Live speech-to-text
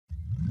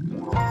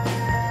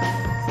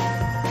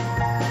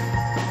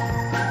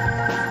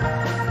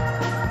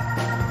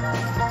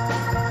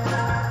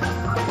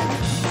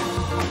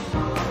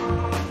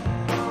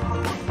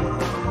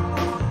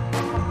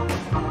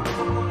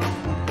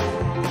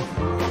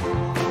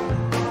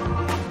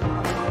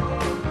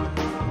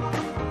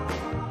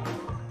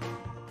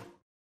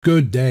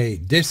Good day,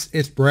 this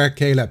is Brer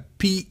Caleb,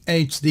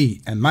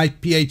 Ph.D. and my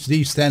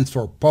Ph.D. stands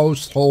for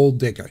Post-Hole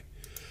Digger.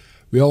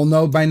 We all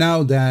know by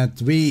now that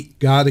we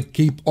gotta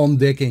keep on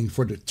digging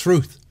for the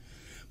truth.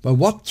 But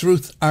what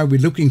truth are we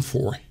looking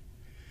for?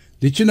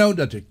 Did you know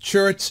that the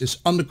church is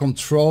under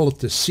control of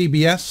the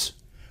CBS,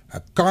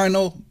 a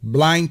Carnal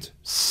Blind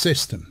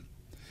System?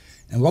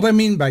 And what I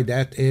mean by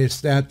that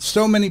is that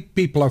so many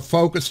people are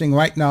focusing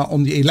right now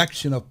on the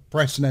election of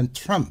President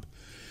Trump.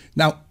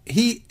 Now,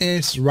 he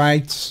is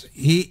right,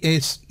 he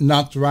is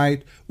not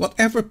right,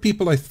 whatever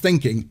people are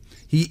thinking,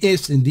 he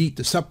is indeed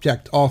the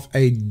subject of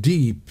a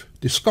deep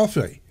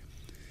discovery.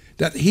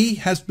 That he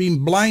has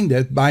been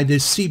blinded by the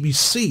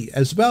CBC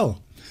as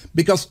well.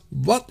 Because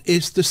what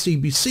is the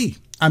CBC?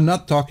 I'm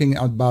not talking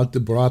about the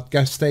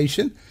broadcast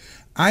station.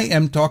 I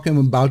am talking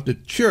about the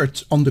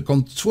church under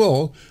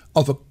control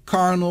of a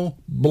carnal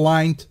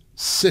blind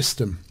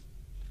system.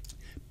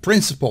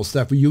 Principles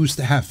that we used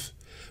to have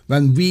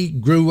when we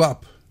grew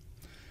up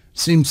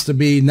seems to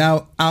be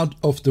now out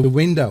of the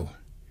window.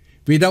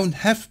 We don't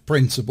have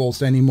principles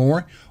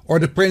anymore, or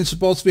the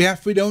principles we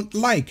have we don't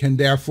like, and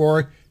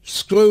therefore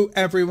screw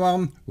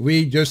everyone,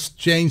 we just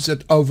change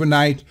it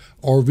overnight,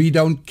 or we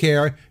don't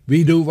care,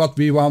 we do what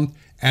we want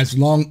as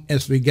long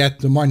as we get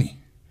the money.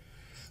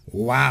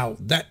 Wow,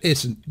 that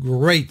is a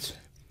great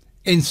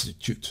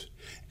institute,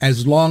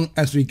 as long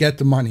as we get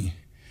the money.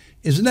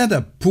 Isn't that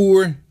a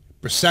poor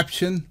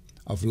perception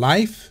of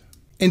life?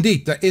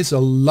 Indeed, there is a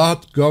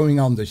lot going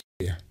on this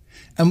year.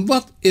 And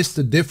what is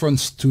the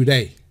difference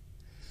today?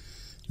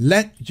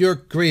 Let your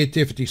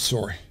creativity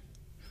soar.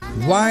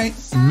 Why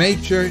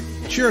major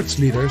church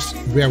leaders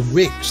wear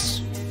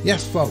wigs?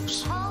 Yes,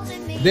 folks,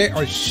 they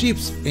are sheep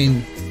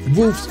in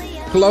wolf's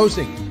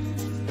clothing.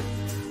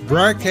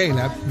 Brer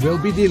Caleb will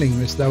be dealing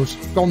with those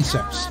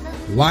concepts.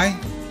 Why?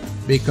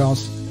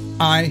 Because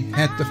I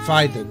had to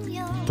fight it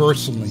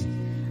personally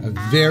a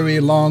very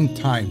long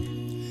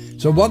time.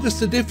 So what is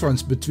the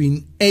difference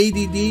between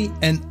ADD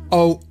and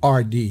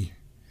ORD?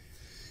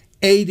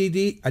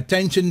 ADD,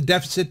 attention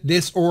deficit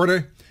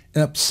disorder,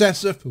 and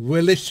obsessive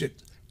religious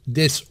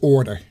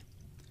disorder.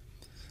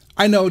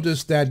 I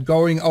noticed that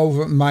going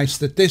over my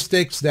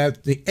statistics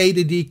that the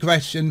ADD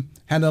question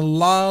had a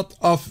lot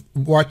of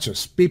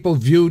watchers. People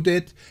viewed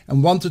it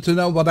and wanted to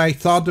know what I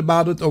thought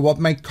about it or what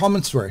my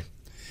comments were.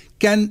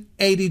 Can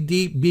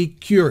ADD be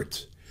cured?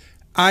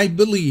 I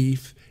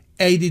believe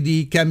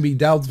ADD can be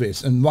dealt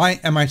with. And why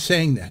am I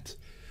saying that?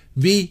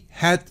 We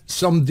had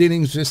some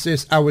dealings with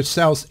this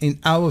ourselves in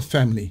our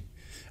family.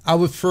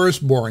 Our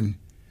firstborn,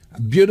 a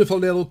beautiful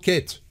little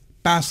kid,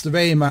 passed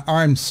away in my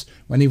arms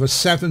when he was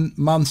 7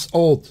 months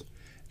old.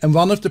 And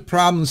one of the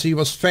problems he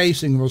was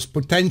facing was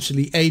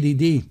potentially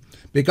ADD,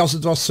 because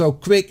it was so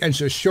quick and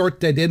so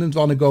short they didn't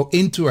want to go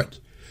into it.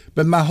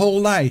 But my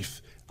whole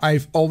life,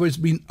 I've always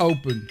been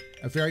open,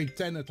 a very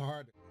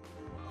tender-hearted.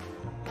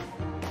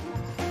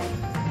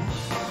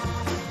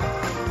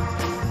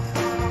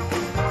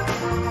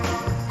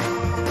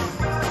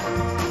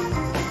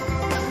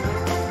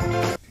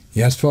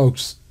 Yes,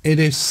 folks, it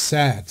is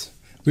sad.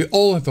 We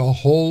all have a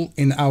hole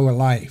in our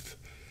life.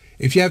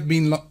 If you have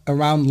been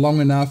around long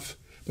enough,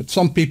 but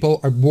some people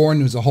are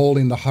born with a hole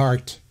in the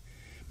heart.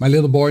 My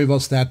little boy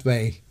was that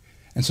way.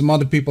 And some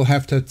other people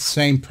have that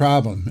same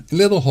problem. A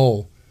little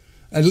hole,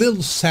 a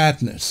little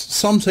sadness,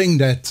 something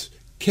that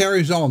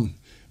carries on,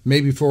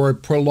 maybe for a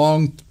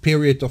prolonged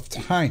period of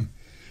time.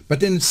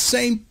 But in the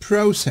same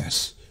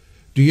process,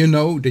 do you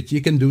know that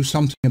you can do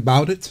something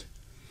about it?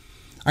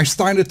 I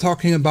started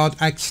talking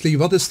about actually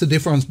what is the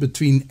difference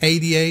between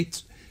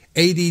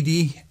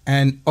ADD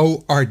and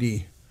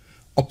ORD,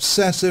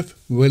 obsessive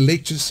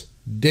religious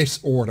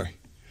disorder.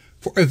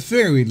 For a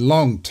very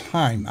long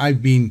time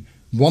I've been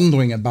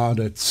wondering about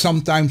it.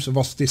 Sometimes I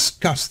was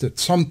disgusted,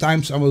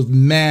 sometimes I was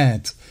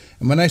mad.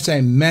 And when I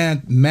say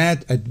mad,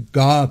 mad at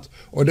God,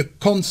 or the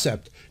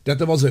concept that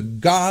there was a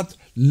God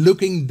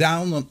looking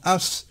down on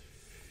us,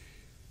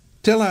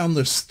 till I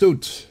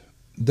understood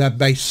that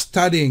by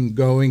studying,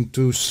 going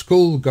to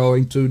school,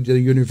 going to the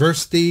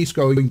universities,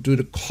 going to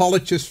the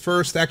colleges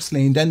first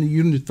actually, and then the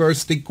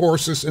university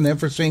courses and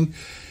everything,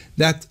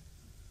 that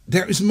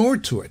there is more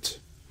to it.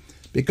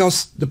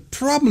 Because the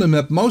problem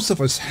that most of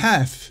us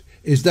have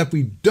is that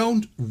we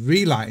don't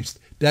realize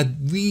that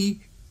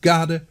we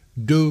gotta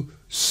do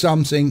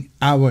something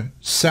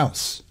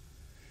ourselves.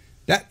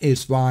 That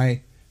is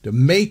why the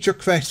major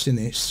question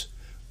is,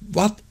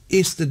 what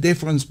is the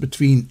difference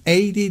between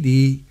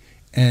ADD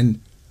and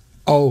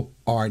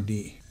ORD?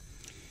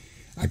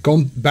 I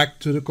come back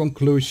to the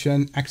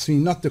conclusion, actually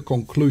not the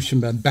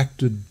conclusion, but back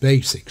to the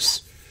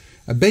basics.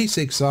 The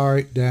basics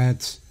are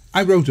that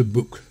I wrote a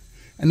book,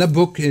 and the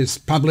book is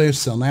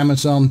published on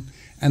Amazon,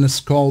 and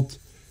it's called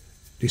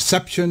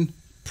Deception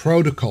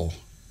Protocol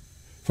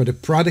for the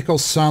Prodigal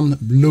Son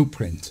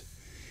Blueprint.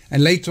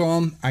 And later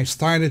on I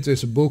started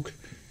this book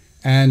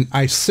and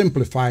I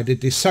simplified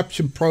it,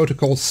 Deception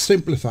Protocol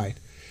Simplified,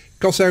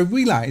 because I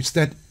realized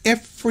that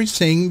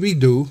everything we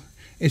do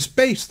is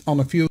based on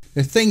a few.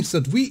 The things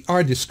that we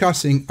are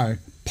discussing are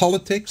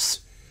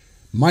politics,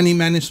 money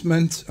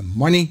management,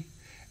 money,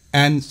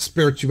 and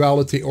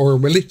spirituality or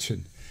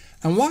religion.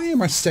 And why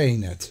am I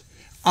saying that?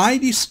 I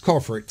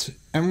discovered,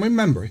 and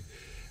remember,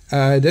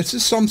 this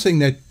is something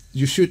that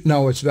you should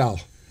know as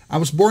well. I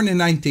was born in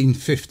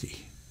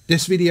 1950.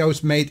 This video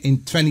is made in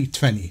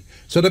 2020.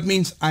 So that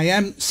means I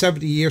am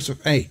 70 years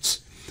of age.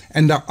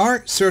 And there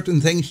are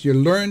certain things you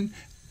learn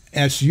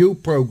as you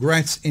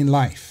progress in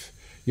life.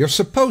 You're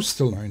supposed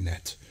to learn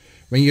that.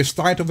 When you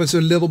start off as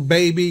a little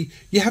baby,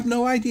 you have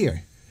no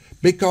idea.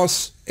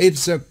 Because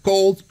it's a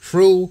cold,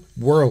 cruel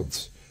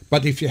world.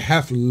 But if you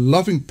have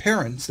loving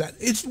parents, that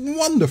is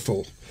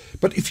wonderful.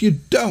 But if you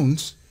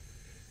don't,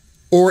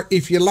 or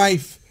if your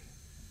life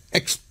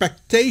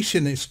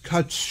expectation is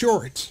cut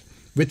short,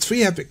 which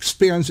we have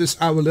experienced as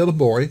our little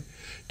boy,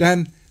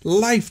 then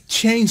life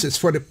changes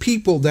for the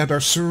people that are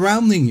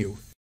surrounding you.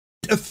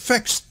 It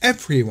affects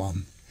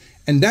everyone.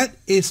 And that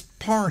is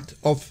part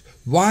of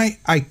why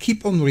I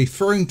keep on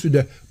referring to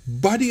the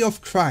body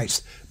of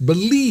Christ,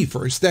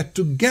 believers that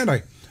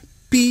together,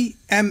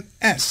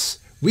 PMS,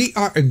 we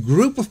are a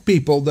group of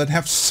people that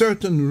have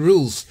certain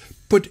rules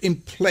put in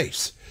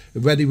place.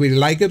 Whether we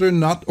like it or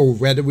not, or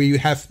whether we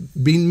have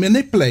been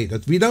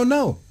manipulated, we don't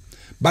know.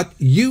 But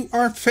you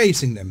are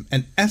facing them,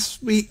 and as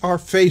we are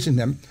facing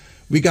them,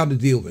 we got to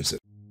deal with it.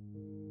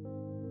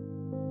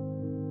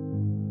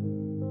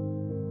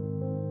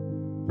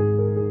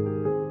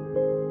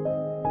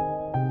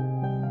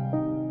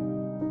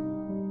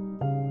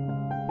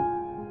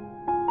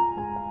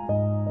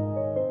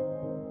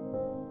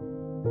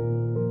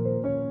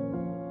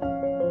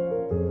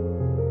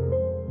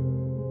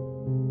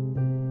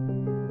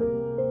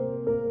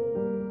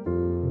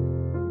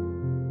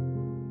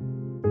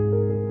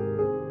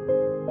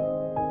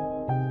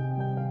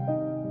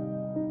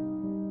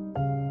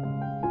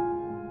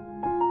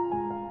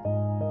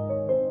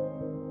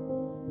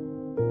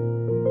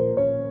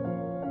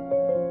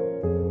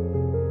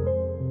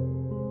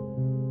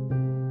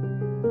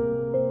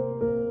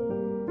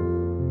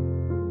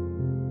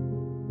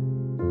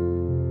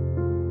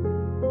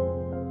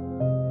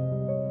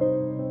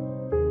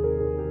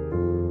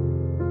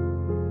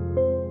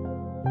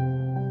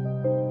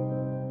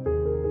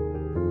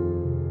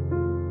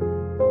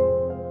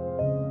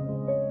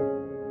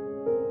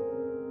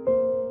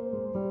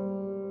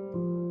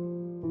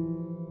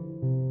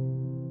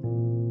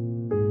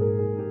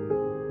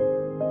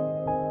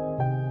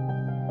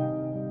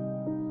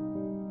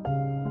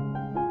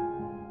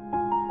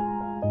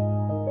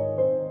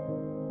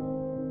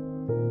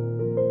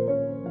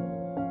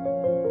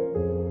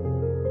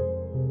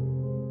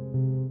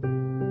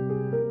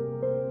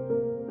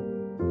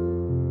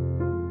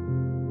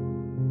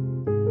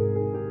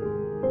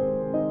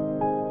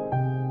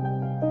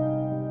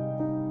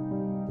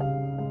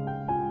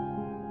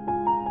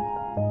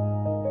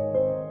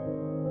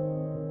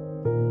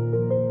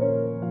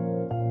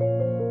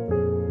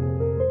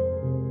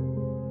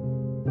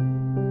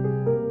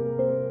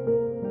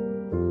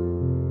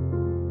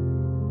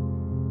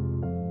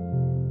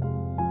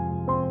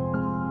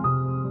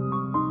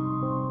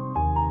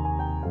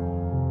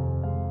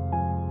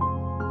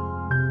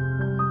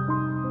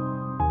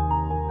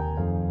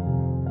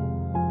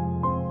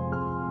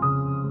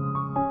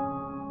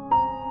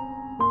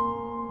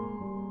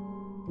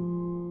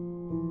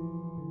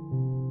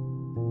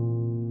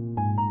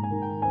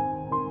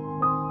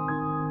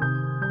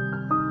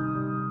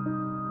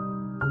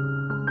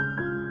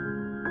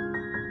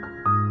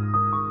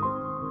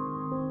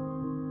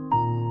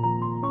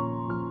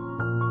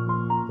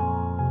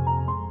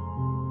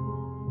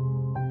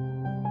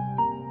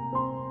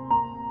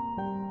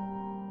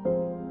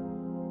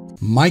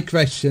 My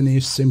question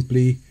is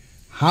simply,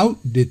 how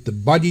did the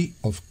body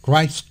of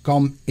Christ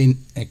come in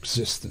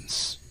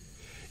existence?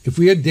 If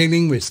we are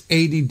dealing with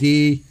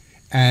ADD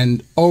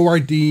and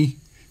ORD,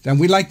 then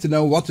we like to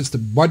know what is the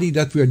body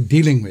that we are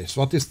dealing with.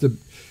 What is the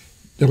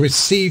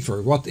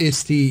receiver? What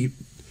is the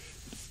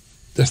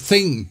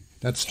thing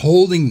that's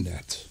holding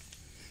that?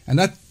 And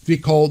that we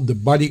call the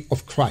body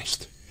of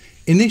Christ.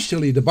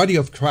 Initially, the body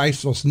of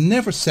Christ was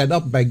never set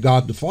up by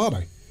God the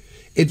Father.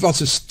 It was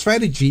a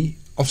strategy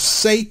of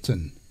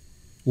Satan.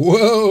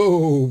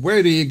 Whoa,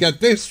 where do you get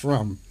this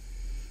from?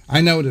 I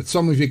know that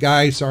some of you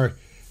guys are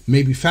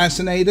maybe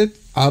fascinated,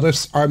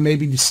 others are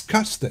maybe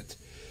disgusted.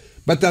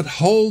 But that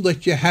hole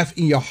that you have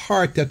in your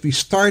heart that we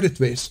started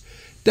with,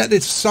 that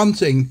is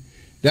something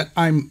that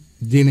I'm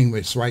dealing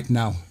with right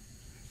now.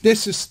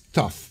 This is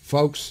tough,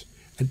 folks.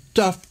 And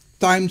tough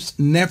times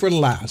never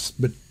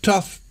last, but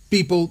tough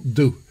people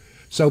do.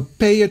 So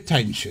pay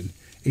attention.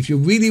 If you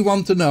really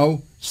want to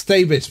know,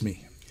 stay with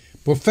me.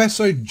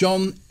 Professor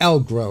John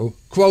Allegro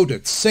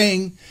quoted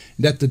saying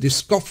that the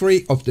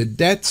discovery of the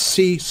Dead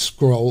Sea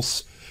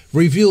Scrolls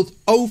revealed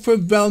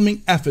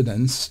overwhelming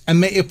evidence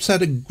and may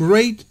upset a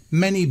great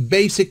many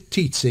basic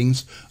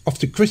teachings of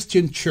the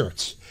Christian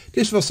Church.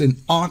 This was in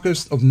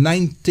August of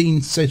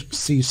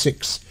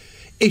 1966,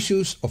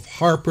 issues of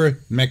Harper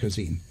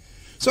magazine.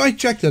 So I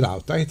checked it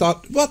out. I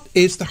thought, what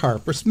is the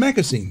Harper's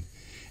magazine?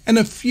 And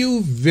a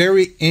few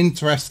very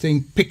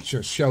interesting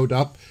pictures showed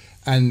up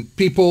and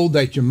people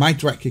that you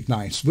might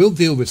recognize. We'll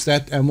deal with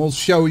that and we'll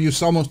show you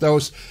some of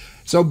those.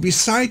 So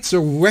besides the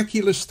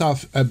regular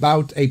stuff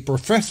about a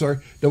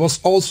professor, there was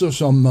also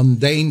some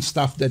mundane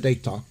stuff that they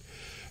talked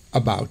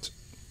about.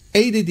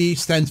 ADD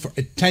stands for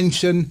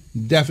Attention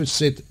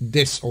Deficit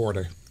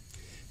Disorder.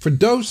 For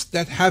those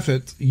that have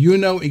it, you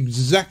know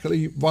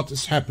exactly what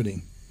is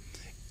happening.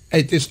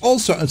 It is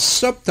also a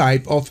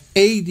subtype of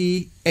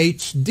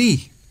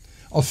ADHD.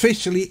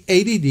 Officially,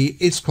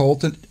 ADD is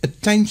called an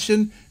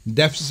Attention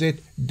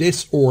Deficit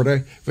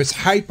Disorder with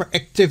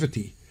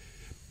hyperactivity,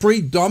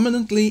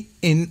 predominantly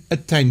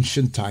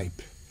inattention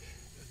type.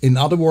 In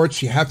other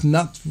words, you have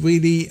not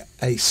really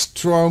a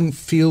strong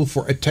feel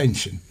for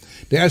attention.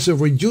 There's a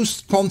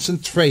reduced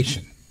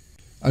concentration.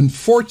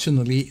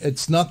 Unfortunately,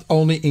 it's not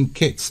only in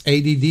kids.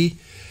 ADD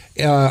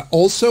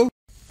also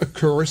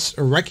occurs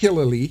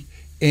regularly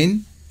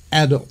in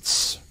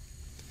adults.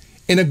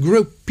 In a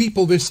group,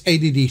 people with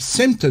ADD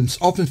symptoms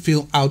often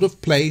feel out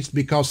of place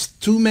because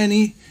too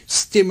many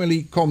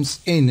stimuli comes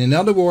in. In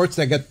other words,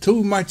 they get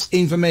too much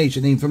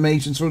information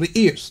through the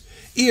ears,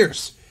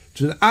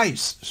 through the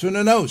eyes, through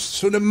the nose,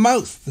 through the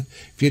mouth.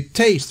 If you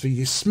taste, if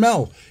you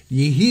smell,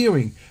 your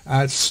hearing,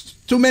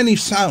 too many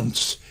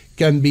sounds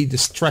can be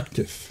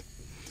destructive.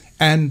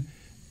 And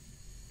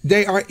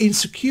they are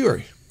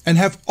insecure and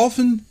have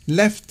often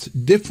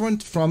left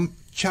different from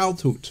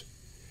childhood.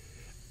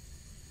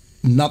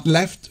 Not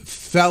left,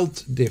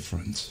 felt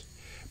different.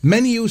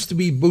 Many used to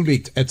be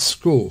bullied at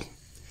school.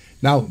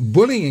 Now,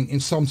 bullying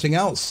is something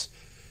else.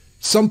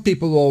 Some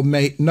people will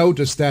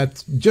notice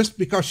that just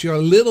because you're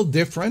a little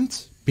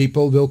different,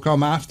 people will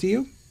come after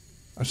you.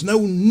 There's no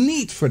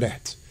need for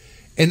that.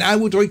 And I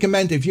would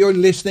recommend, if you're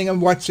listening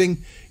and watching,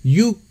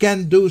 you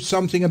can do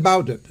something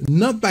about it.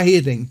 Not by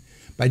hitting,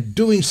 by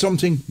doing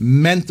something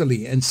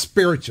mentally and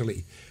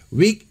spiritually.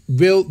 We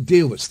will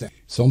deal with that.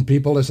 Some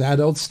people as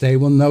adults, they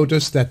will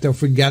notice that they're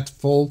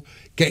forgetful,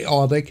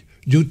 chaotic,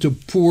 due to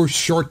poor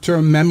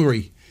short-term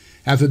memory,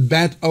 have a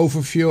bad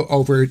overview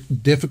over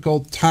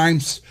difficult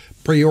times,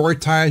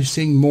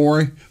 prioritizing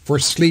more for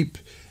sleep.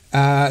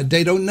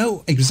 They don't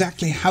know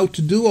exactly how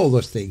to do all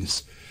those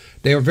things.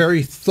 They are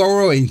very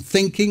thorough in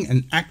thinking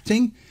and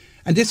acting,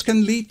 and this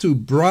can lead to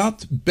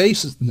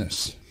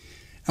broad-basedness.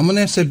 And when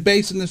I say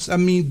basedness, I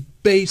mean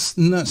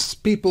baseness.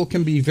 People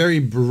can be very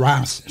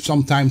brass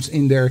sometimes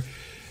in their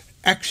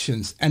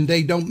actions, and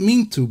they don't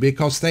mean to,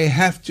 because they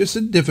have just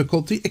a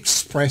difficulty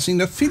expressing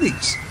their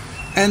feelings.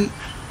 And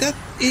that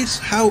is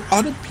how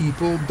other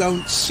people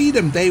don't see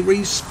them. They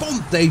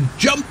respond, they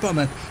jump on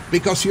it,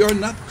 because you're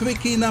not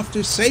quick enough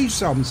to say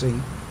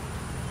something,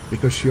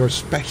 because you're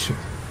special.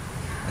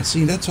 And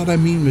see, that's what I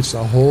mean with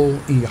the hole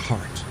in your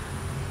heart.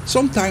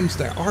 Sometimes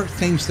there are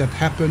things that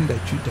happen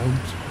that you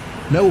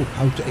don't know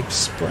how to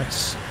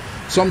express.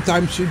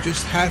 Sometimes you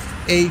just have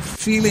a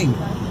feeling,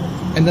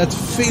 and that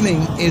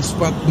feeling is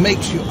what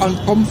makes you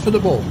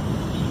uncomfortable.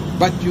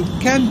 But you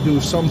can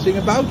do something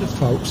about it,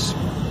 folks.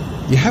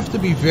 You have to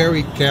be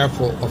very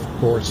careful, of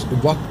course,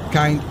 what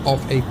kind of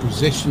a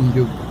position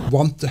you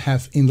want to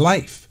have in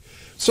life.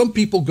 Some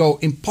people go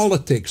in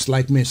politics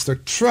like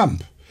Mr.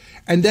 Trump,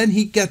 and then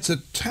he gets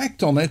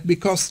attacked on it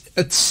because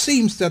it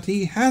seems that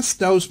he has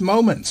those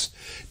moments.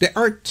 There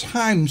are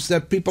times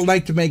that people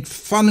like to make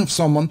fun of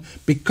someone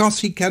because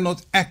he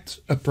cannot act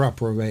a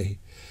proper way.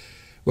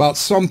 Well,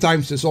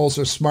 sometimes it's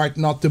also smart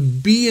not to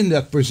be in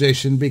that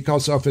position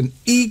because of an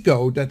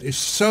ego that is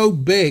so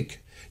big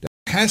that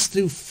has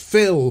to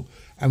fill,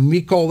 and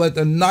we call it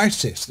a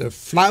narcissist, a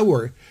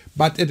flower,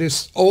 but it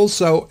is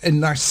also a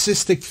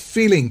narcissistic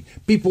feeling.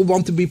 People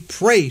want to be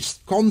praised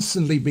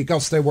constantly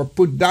because they were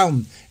put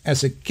down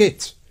as a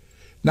kid.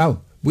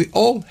 Now, we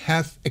all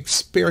have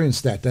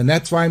experienced that, and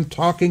that's why I'm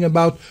talking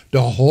about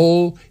the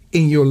hole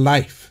in your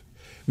life.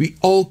 We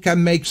all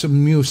can make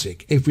some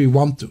music if we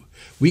want to.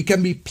 We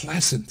can be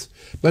pleasant.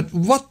 But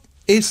what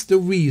is the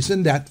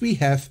reason that we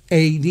have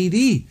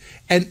ADD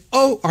and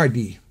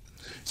ORD?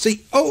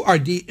 See,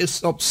 ORD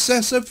is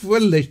obsessive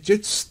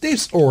religious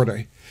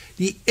disorder.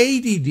 The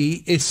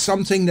ADD is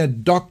something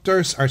that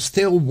doctors are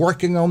still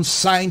working on,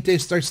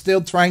 scientists are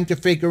still trying to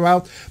figure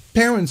out,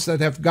 parents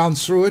that have gone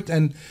through it.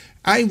 And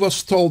I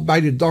was told by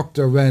the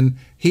doctor when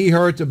he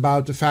heard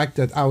about the fact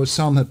that our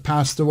son had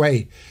passed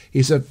away,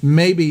 he said,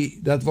 maybe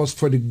that was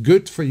for the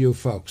good for you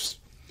folks.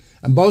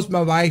 And both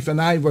my wife and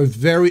I were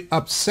very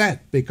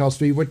upset because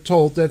we were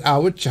told that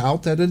our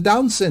child had a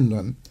Down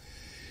syndrome.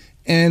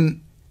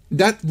 And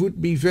that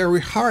would be very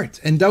hard.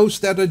 And those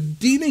that are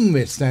dealing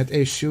with that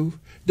issue,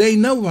 they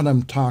know what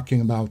I'm talking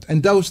about.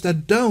 And those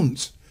that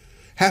don't,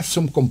 have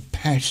some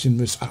compassion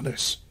with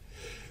others.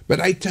 But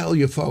I tell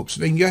you folks,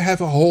 when you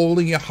have a hole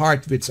in your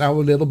heart, which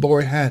our little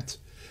boy had,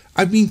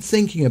 I've been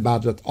thinking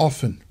about it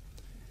often.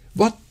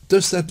 What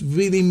does that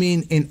really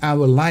mean in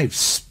our lives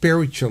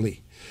spiritually?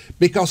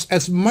 Because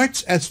as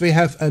much as we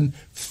have a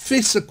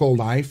physical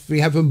life, we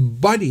have a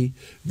body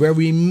where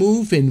we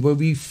move in, where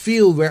we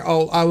feel, where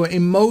all our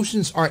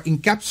emotions are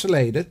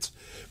encapsulated,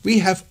 we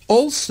have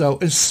also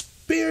a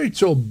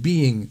spiritual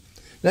being.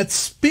 That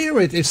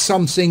spirit is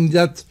something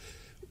that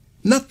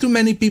not too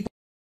many people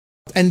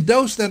And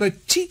those that are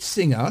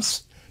teaching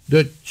us,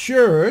 the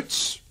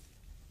church,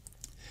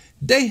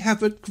 they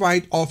have it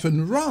quite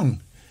often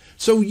wrong.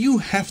 So you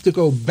have to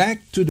go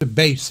back to the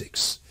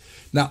basics.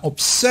 Now,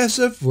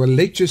 obsessive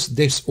religious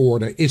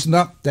disorder is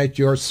not that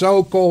you're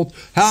so-called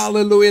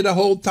hallelujah the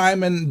whole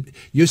time and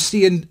you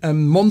see a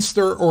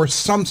monster or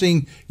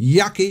something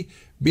yucky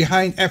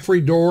behind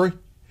every door,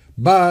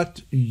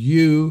 but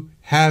you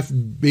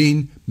have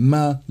been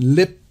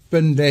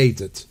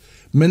manipulated.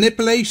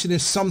 Manipulation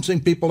is something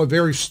people are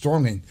very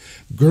strong in.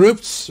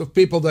 Groups of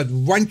people that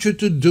want you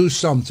to do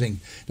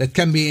something. That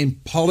can be in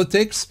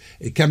politics,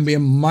 it can be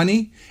in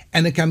money,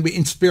 and it can be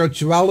in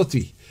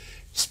spirituality.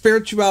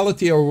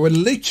 Spirituality or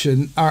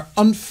religion are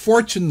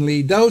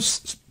unfortunately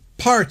those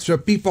parts where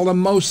people are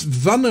most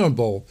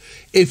vulnerable.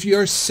 If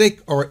you're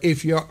sick or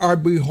if you are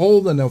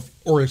beholden of,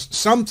 or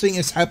something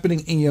is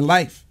happening in your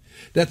life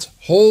that's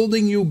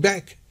holding you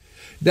back,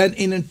 then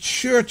in a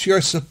church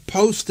you're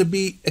supposed to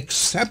be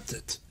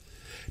accepted.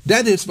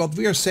 That is what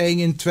we are saying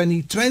in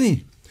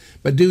 2020.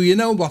 But do you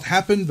know what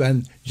happened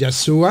when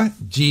Yeshua,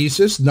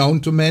 Jesus,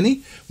 known to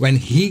many, when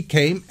he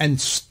came and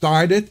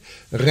started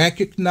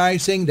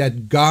recognizing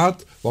that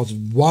God was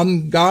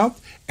one God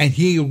and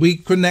he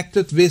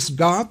reconnected with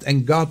God,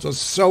 and God was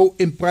so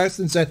impressed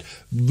and said,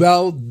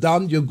 "Well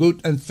done, you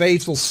good and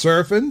faithful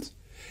servant."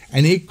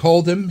 And he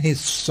called him his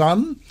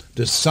son,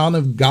 the Son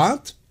of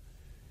God.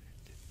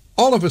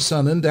 All of a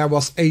sudden there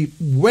was a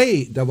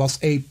way, there was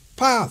a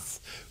path.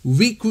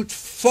 We could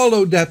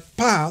follow that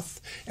path,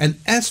 and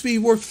as we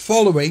were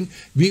following,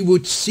 we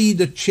would see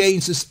the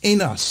changes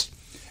in us.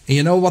 And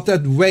you know what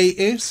that way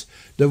is?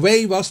 The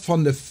way was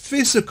from the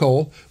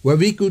physical, where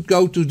we could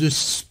go, to the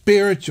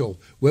spiritual,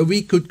 where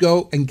we could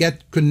go and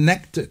get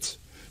connected.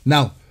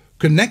 Now,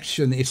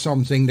 connection is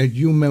something that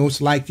you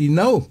most likely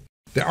know.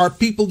 There are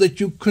people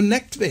that you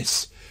connect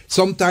with.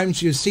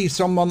 Sometimes you see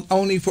someone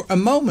only for a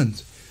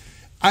moment.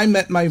 I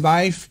met my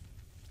wife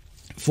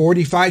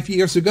 45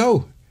 years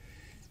ago.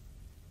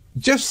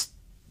 Just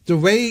the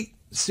way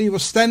she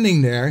was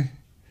standing there,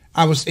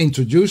 I was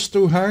introduced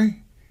to her,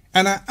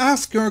 and I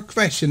asked her a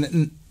question,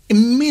 and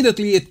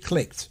immediately it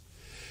clicked.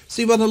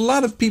 See, what a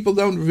lot of people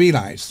don't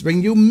realize,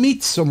 when you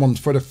meet someone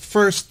for the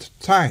first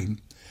time,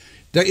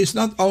 there is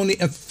not only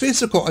a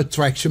physical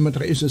attraction, but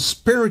there is a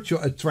spiritual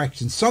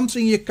attraction,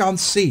 something you can't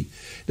see.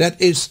 That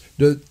is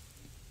the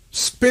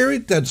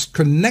spirit that's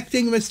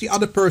connecting with the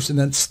other person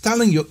and it's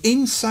telling you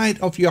inside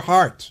of your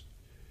heart,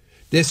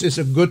 this is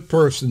a good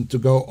person to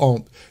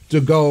go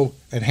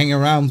and hang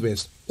around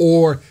with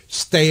or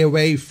stay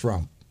away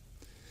from.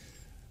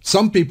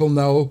 Some people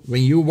know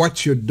when you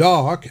watch your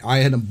dog. I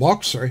had a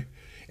boxer,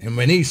 and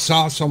when he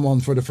saw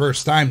someone for the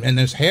first time and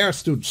his hair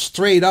stood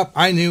straight up,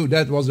 I knew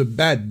that was a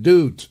bad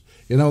dude.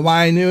 You know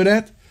why I knew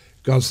that?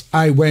 Because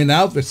I went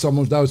out with some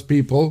of those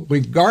people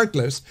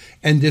regardless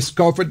and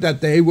discovered that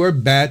they were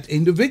bad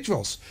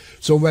individuals.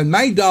 So when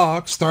my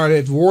dog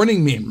started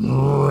warning me,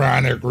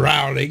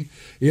 growling,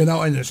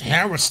 and his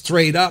hair was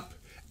straight up,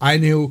 I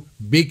knew,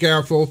 be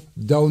careful,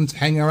 don't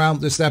hang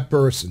around with that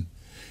person.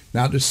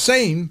 Now the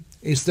same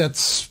is that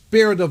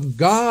Spirit of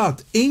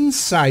God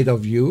inside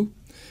of you.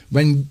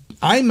 When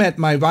I met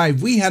my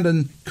wife, we had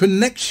a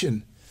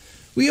connection.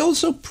 We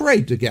also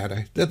prayed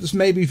together. That is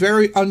maybe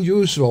very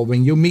unusual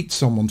when you meet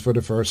someone for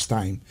the first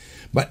time.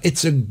 But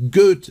it's a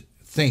good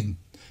thing.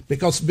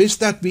 Because with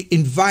that we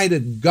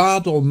invited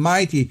God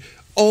Almighty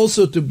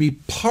also to be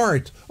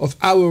part of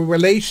our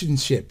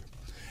relationship.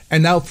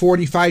 And now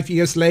 45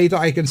 years later,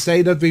 I can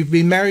say that we've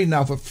been married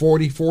now for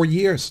 44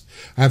 years.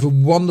 I have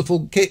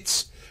wonderful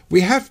kids.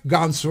 We have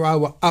gone through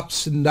our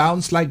ups and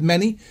downs like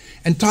many.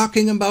 And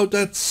talking about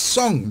that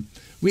song,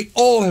 we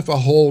all have a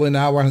hole in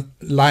our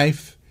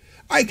life.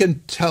 I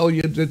can tell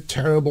you the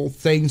terrible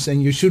things,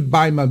 and you should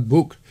buy my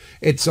book.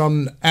 It's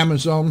on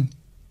Amazon.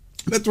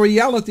 But the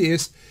reality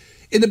is,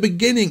 in the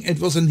beginning, it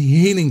was a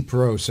healing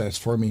process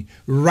for me,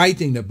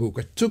 writing the book.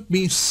 It took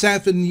me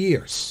 7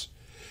 years.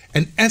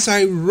 And as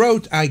I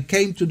wrote, I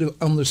came to the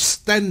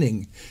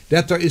understanding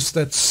that there is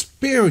that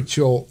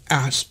spiritual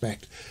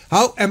aspect.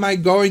 How am I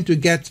going to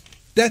get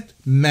that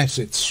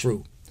message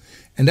through?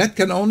 And that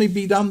can only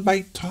be done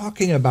by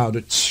talking about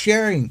it,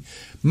 sharing.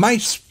 My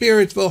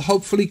spirit will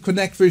hopefully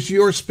connect with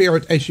your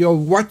spirit as you're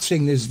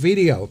watching this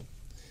video.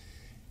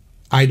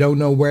 I don't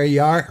know where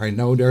you are. I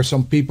know there are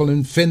some people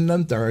in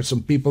Finland, there are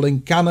some people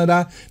in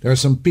Canada, there are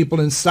some people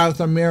in South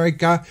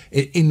America,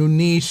 in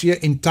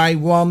Indonesia, in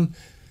Taiwan.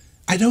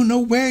 I don't know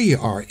where you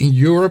are. In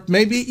Europe,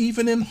 maybe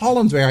even in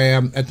Holland where I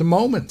am at the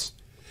moment.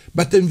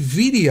 But the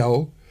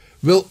video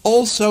will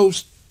also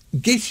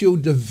give you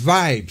the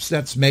vibes.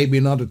 That's maybe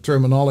another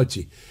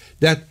terminology.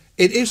 That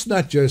it is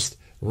not just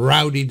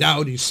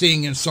rowdy-dowdy,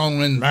 sing and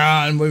song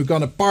and we're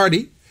going to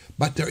party.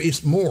 But there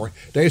is more.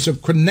 There is a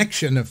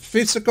connection, a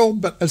physical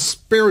but a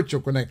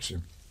spiritual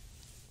connection.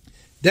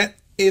 That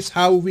is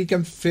how we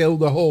can fill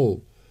the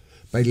hole.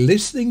 By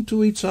listening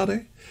to each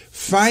other,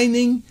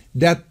 finding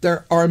that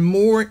there are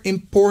more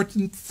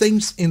important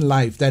things in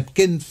life that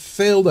can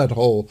fill that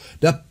hole,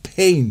 that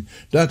pain,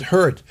 that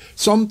hurt.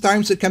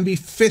 Sometimes it can be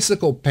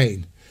physical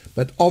pain.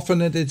 but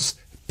often it is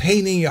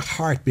pain in your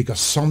heart because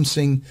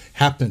something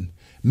happened.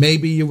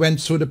 Maybe you went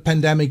through the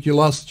pandemic, you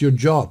lost your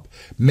job.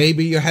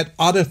 Maybe you had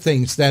other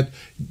things that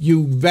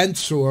you went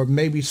through, or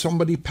maybe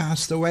somebody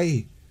passed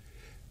away.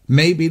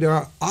 Maybe there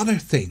are other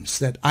things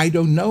that I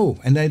don't know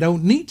and I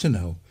don't need to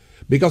know.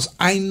 Because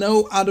I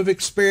know out of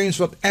experience,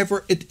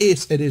 whatever it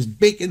is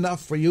big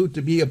enough for you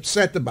to be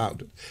upset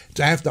about it,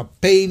 to have the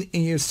pain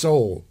in your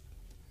soul.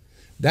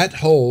 That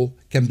hole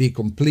can be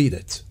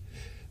completed.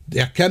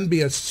 There can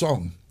be a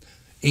song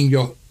in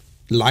your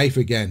life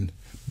again,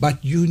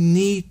 but you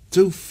need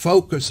to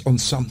focus on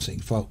something,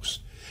 folks.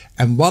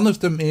 And one of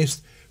them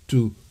is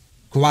to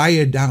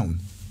quiet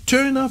down.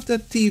 Turn off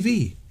that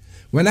TV.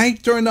 When I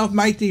turned off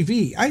my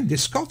TV, I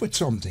discovered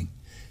something.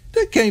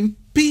 There came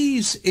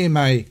peace in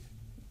my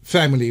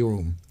family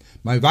room.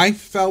 My wife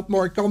felt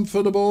more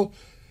comfortable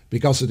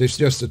because it is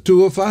just the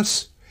two of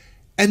us.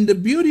 And the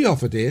beauty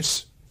of it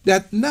is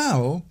that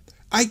now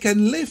I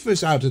can live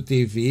without a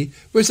TV,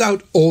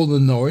 without all the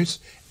noise,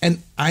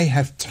 and I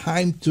have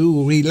time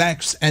to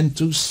relax and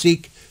to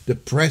seek the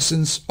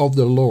presence of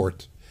the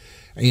Lord.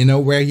 And you know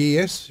where He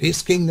is?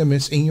 His kingdom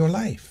is in your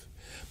life.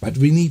 But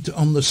we need to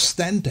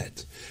understand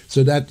that,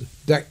 so that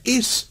there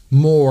is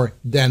more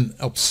than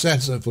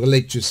obsessive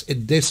religious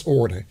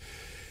disorder.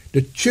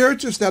 The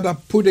churches that are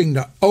putting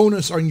the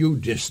onus on you,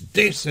 just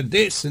this and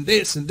this and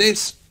this and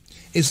this,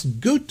 it's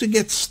good to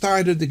get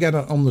started to get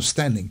an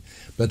understanding.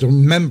 But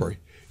remember,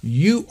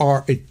 you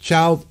are a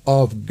child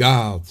of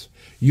God.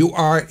 You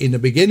are in the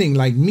beginning,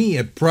 like me,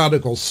 a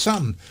prodigal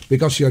son,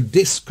 because you're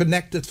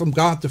disconnected from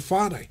God the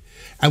Father.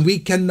 And we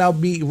can now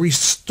be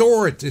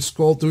restored. It's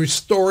called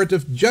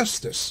restorative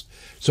justice,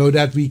 so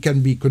that we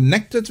can be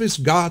connected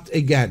with God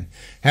again,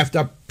 have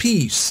the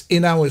peace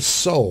in our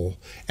soul,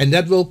 and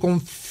that will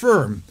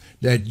confirm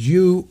that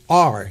you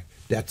are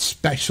that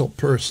special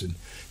person.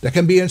 There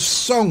can be a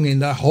song in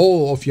the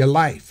whole of your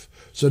life,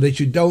 so that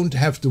you don't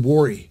have to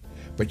worry,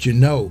 but you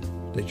know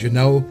that you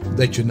know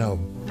that you know.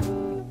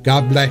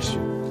 God bless you.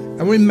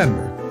 And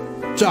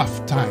remember,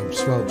 tough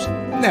times, folks,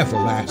 never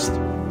last,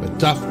 but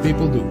tough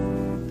people do.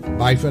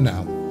 Bye for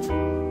now.